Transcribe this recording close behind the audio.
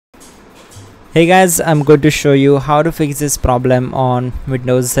Hey guys, I'm going to show you how to fix this problem on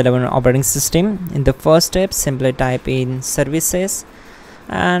Windows 11 operating system. In the first step, simply type in services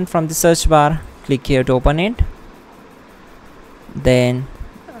and from the search bar click here to open it. Then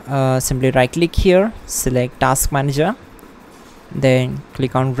simply right click here, select task manager, then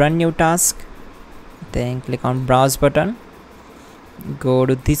click on run new task, then click on browse button, go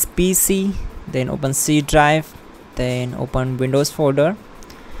to this PC, then open C drive, then open Windows folder.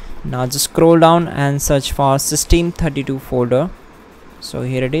 Now just scroll down and search for system32 folder. So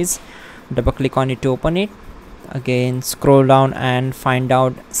here it is, double click on it to open it. Again scroll down and find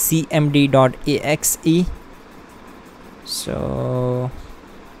out cmd.exe. so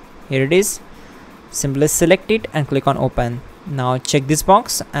here it is, simply select it and click on open. Now check this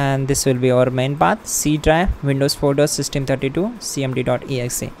box and this will be our main path: C drive, Windows folder, system32,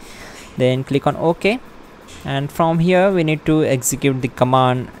 cmd.exe. Then click on OK, and from here we need to execute the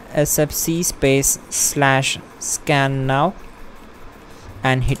command sfc /scan now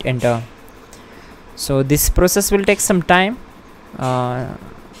and hit enter. So this process will take some time.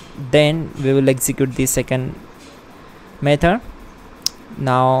 Then we will execute the second method.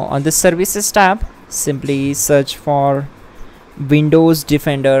 Now on the services tab, simply search for Windows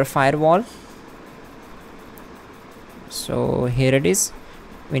Defender Firewall. So here it is,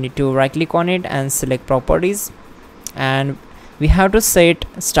 we need to right click on it and select properties, and we have to set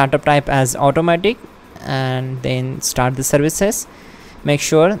startup type as automatic and then start the services. Make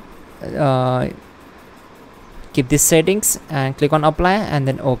sure keep these settings and click on apply and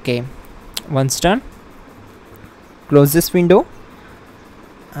then OK. Once done, close this window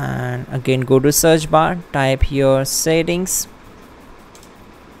and again go to search bar, type here settings,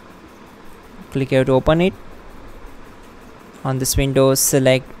 click here to open it. On this window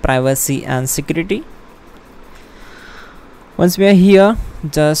select privacy and security. Once we are here,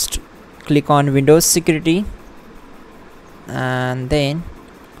 just click on Windows security and then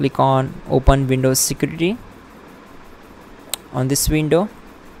click on open Windows security. On this window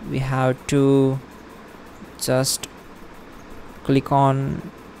we have to just click on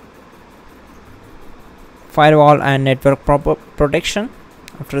firewall and network protection.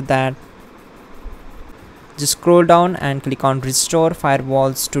 After that, just scroll down and click on restore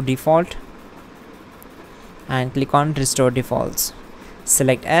firewalls to default and click on restore defaults.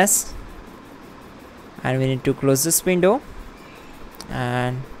 Select S and we need to close this window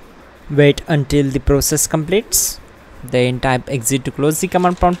and wait until the process completes. Then type exit to close the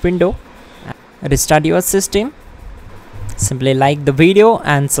command prompt window. Restart your system. Simply like the video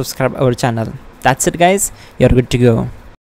and subscribe our channel. That's it guys, you're good to go.